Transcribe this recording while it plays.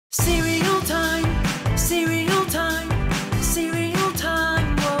Cereal time, cereal time, cereal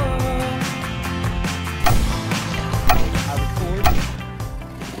time, whoa.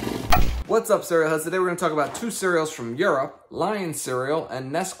 What's up, cereal heads? Today we're going to talk about two cereals from Europe, Lion Cereal and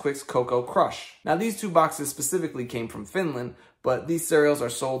Nesquik's CocoaCrush. Now these two boxes specifically came from Finland, but these cereals are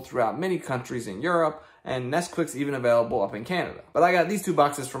sold throughout many countries in Europe, and Nesquik's even available up in Canada. But I got these two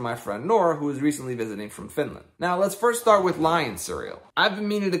boxes from my friend Nora, who is recently visiting from Finland. Now let's first start with Lion Cereal. I've been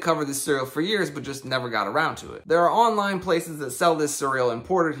meaning to cover this cereal for years, but just never got around to it. There are online places that sell this cereal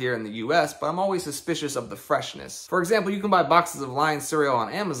imported here in the US, but I'm always suspicious of the freshness. For example, you can buy boxes of Lion Cereal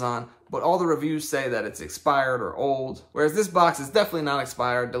on Amazon, but all the reviews say that it's expired or old, whereas this box is definitely not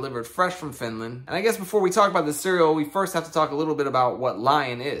expired, delivered fresh from Finland. And I guess before we talk about the cereal, we first have to talk a little bit about what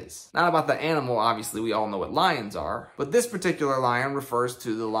lion is. Not about the animal, obviously, we all know what lions are, but this particular lion refers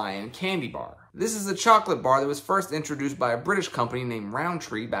to the Lion candy bar. This is a chocolate bar that was first introduced by a British company named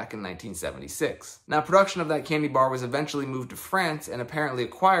Roundtree back in 1976. Now, production of that candy bar was eventually moved to France and apparently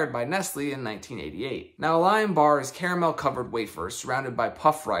acquired by Nestle in 1988. Now, a Lion bar is caramel-covered wafers surrounded by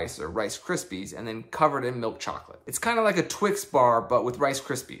puff rice or Rice Krispies and then covered in milk chocolate. It's kind of like a Twix bar, but with Rice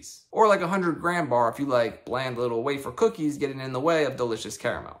Krispies. Or like a 100-gram bar if you like bland little wafer cookies getting in the way of delicious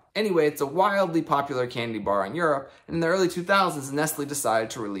caramel. Anyway, it's a wildly popular candy bar in Europe, and in the early 2000s, Nestle decided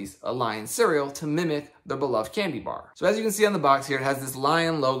to release a Lion cereal to mimic their beloved candy bar. So as you can see on the box here, it has this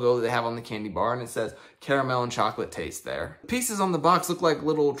lion logo that they have on the candy bar, and it says caramel and chocolate taste there. The pieces on the box look like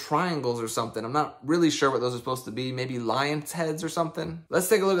little triangles or something. I'm not really sure what those are supposed to be. Maybe lion's heads or something. Let's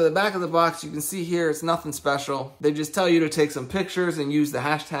take a look at the back of the box. You can see here, it's nothing special. They just tell you to take some pictures and use the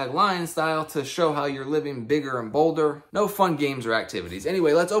hashtag lion style to show how you're living bigger and bolder. No fun games or activities.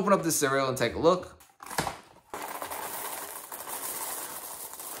 Anyway, let's open up the cereal and take a look.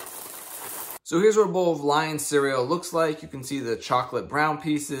 So here's what a bowl of Lion cereal looks like. You can see the chocolate brown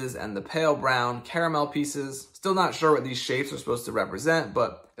pieces and the pale brown caramel pieces. Still not sure what these shapes are supposed to represent,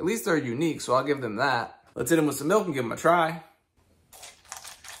 but at least they're unique, so I'll give them that. Let's hit them with some milk and give them a try.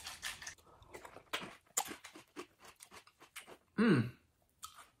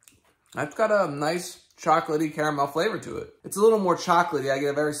 That's got a nice chocolatey caramel flavor to it. It's a little more chocolatey. I get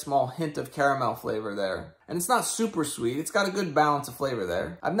a very small hint of caramel flavor there. And it's not super sweet. It's got a good balance of flavor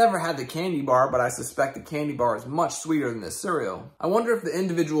there. I've never had the candy bar, but I suspect the candy bar is much sweeter than this cereal. I wonder if the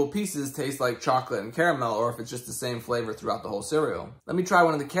individual pieces taste like chocolate and caramel, or if it's just the same flavor throughout the whole cereal. Let me try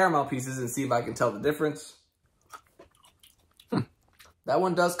one of the caramel pieces and see if I can tell the difference. That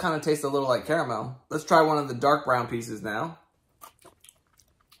one does kind of taste a little like caramel. Let's try one of the dark brown pieces now.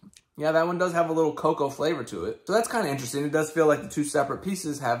 Yeah, that one does have a little cocoa flavor to it. So that's kind of interesting. It does feel like the two separate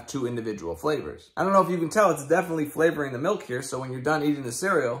pieces have two individual flavors. I don't know if you can tell, it's definitely flavoring the milk here. So when you're done eating the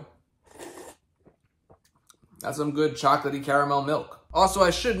cereal, that's some good chocolatey caramel milk. Also, I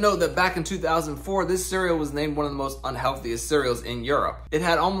should note that back in 2004, this cereal was named one of the most unhealthiest cereals in Europe. It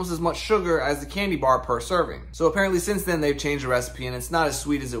had almost as much sugar as the candy bar per serving. So apparently since then they've changed the recipe and it's not as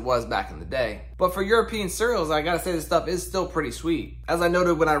sweet as it was back in the day. But for European cereals, I gotta say this stuff is still pretty sweet. As I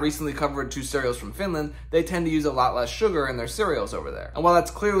noted when I recently covered two cereals from Finland, they tend to use a lot less sugar in their cereals over there. And while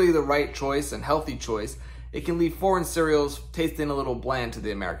that's clearly the right choice and healthy choice, it can leave foreign cereals tasting a little bland to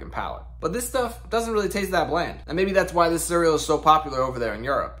the American palate. But this stuff doesn't really taste that bland. And maybe that's why this cereal is so popular over there in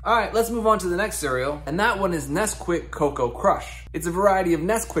Europe. All right, let's move on to the next cereal. And that one is Nesquik CocoaCrush. It's a variety of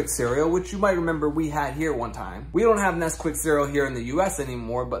Nesquik cereal, which you might remember we had here one time. We don't have Nesquik cereal here in the US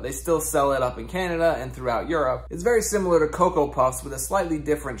anymore, but they still sell it up in Canada and throughout Europe. It's very similar to Cocoa Puffs with a slightly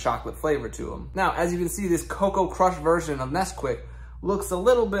different chocolate flavor to them. Now, as you can see, this CocoaCrush version of Nesquik looks a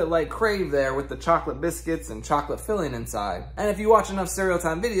little bit like Krave there with the chocolate biscuits and chocolate filling inside. And if you watch enough Cereal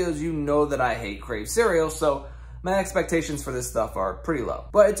Time videos, you know that I hate Krave cereal, so my expectations for this stuff are pretty low.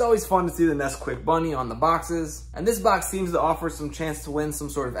 But it's always fun to see the Nesquik bunny on the boxes. And this box seems to offer some chance to win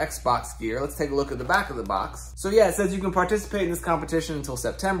some sort of Xbox gear. Let's take a look at the back of the box. So yeah, it says you can participate in this competition until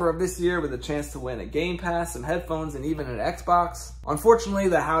September of this year with a chance to win a Game Pass, some headphones, and even an Xbox. Unfortunately,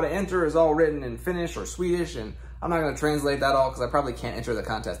 the how to enter is all written in Finnish or Swedish, and I'm not going to translate that all because I probably can't enter the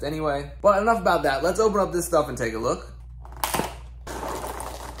contest anyway. But enough about that. Let's open up this stuff and take a look.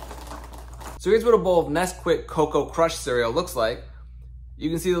 So here's what a bowl of Nesquik CocoaCrush cereal looks like. You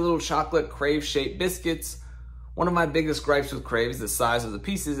can see the little chocolate Krave-shaped biscuits. One of my biggest gripes with Krave is the size of the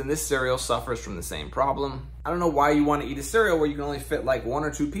pieces, and this cereal suffers from the same problem. I don't know why you want to eat a cereal where you can only fit like 1 or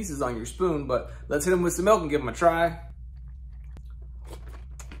 2 pieces on your spoon, but let's hit them with some milk and give them a try.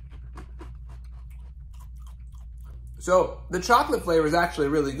 So the chocolate flavor is actually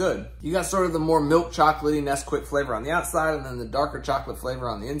really good. You got sort of the more milk chocolatey Nesquik flavor on the outside and then the darker chocolate flavor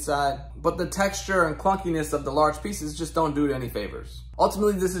on the inside. But the texture and clunkiness of the large pieces just don't do it any favors.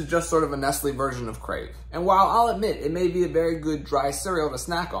 Ultimately, this is just sort of a Nestle version of Krave. And while I'll admit it may be a very good dry cereal to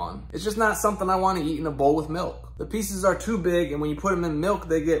snack on, it's just not something I want to eat in a bowl with milk. The pieces are too big, and when you put them in milk,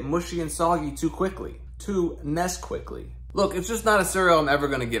 they get mushy and soggy too quickly. Too Nesquikly. Look, it's just not a cereal I'm ever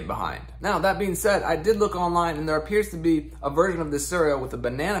gonna get behind. Now, that being said, I did look online and there appears to be a version of this cereal with a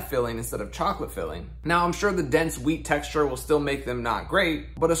banana filling instead of chocolate filling. Now, I'm sure the dense wheat texture will still make them not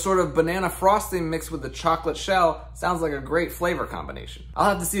great, but a sort of banana frosting mixed with the chocolate shell sounds like a great flavor combination. I'll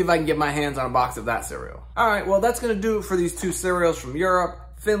have to see if I can get my hands on a box of that cereal. All right, well, that's gonna do it for these two cereals from Europe.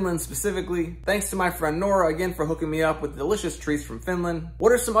 Finland specifically. Thanks to my friend Nora again for hooking me up with delicious treats from Finland.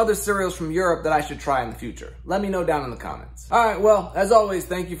 What are some other cereals from Europe that I should try in the future? Let me know down in the comments. All right, well, as always,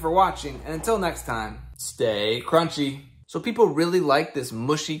 thank you for watching, and until next time, stay crunchy. So people really like this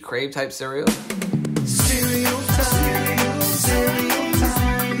mushy Krave type cereal?